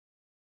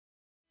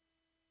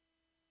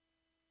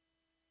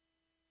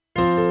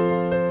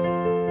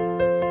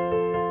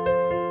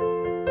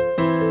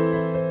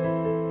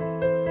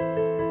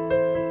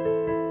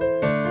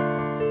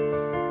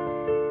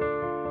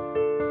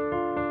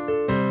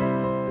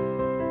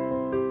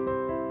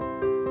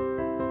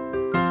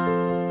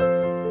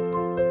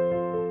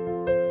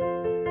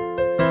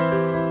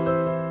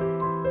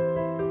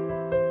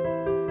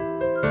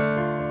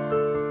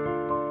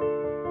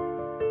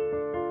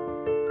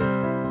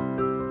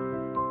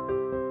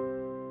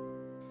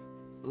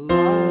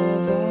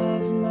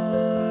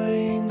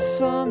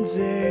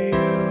someday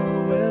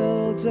you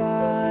will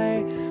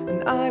die,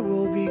 and I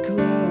will be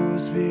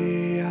close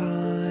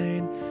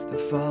behind to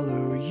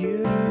follow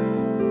you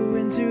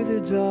into the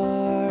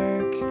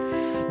dark.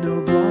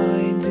 No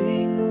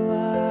blinding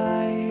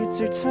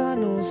lights or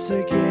tunnels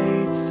to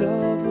gates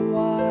of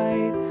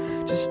white,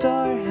 just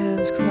our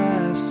hands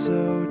clasped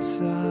so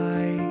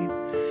tight,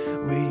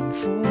 waiting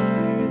for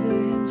the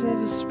hint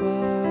of a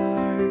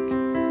spark.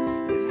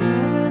 If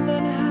heaven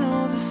and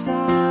hell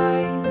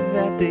decide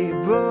that they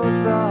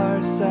both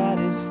are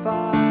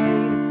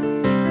satisfied,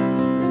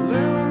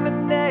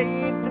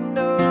 illuminate the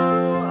no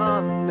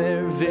on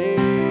their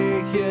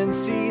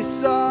vacancy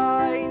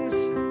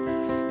signs.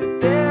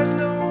 If there's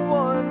no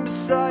one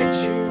beside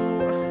you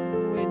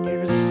when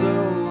your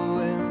soul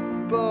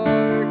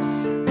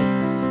embarks,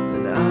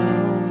 then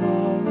I'll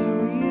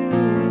follow you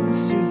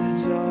into the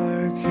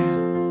dark.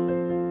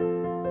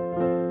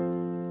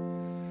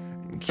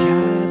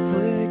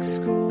 Catholic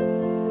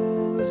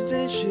school, as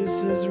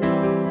vicious as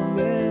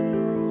Roman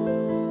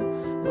rule.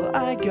 Well,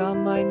 I got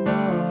my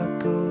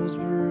knuckles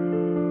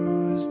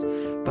bruised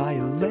by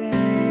a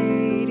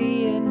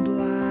lady in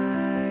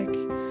black,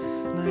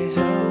 and I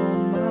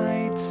held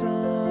my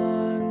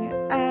tongue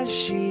as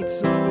she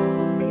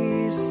told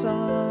me,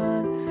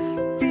 son,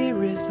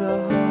 fear is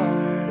the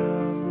heart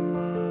of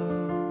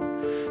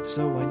love.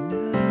 So I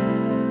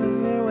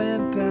never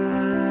went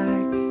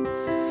back.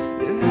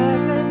 If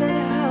heaven and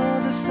hell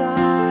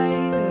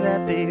decide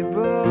that they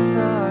both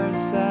are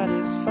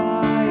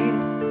satisfied,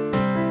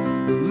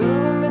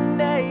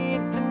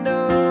 illuminate the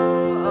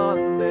no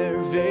on their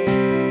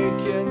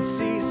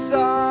vacancy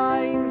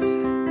signs.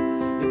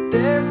 If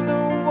there's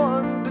no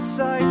one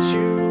beside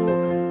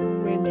you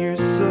when your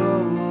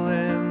soul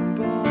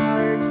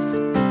embarks,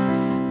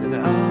 then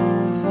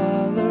I'll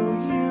follow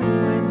you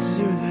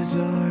into the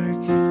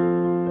dark.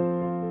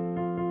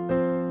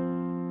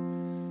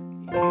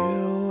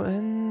 You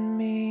and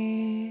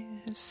me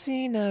have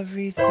seen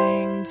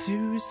everything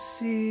to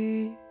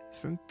see,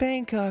 from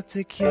Bangkok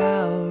to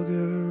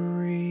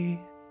Calgary,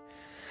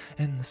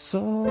 and the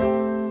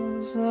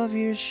soles of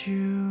your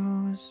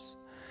shoes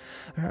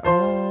are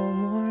all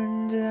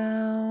worn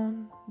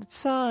down. The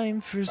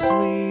time for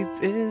sleep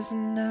is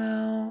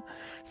now.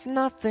 It's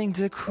nothing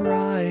to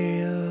cry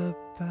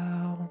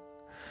about,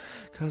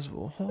 'cause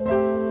we'll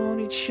hold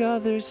each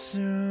other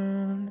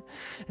soon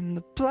in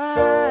the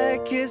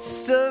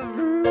blackest of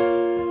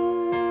rooms.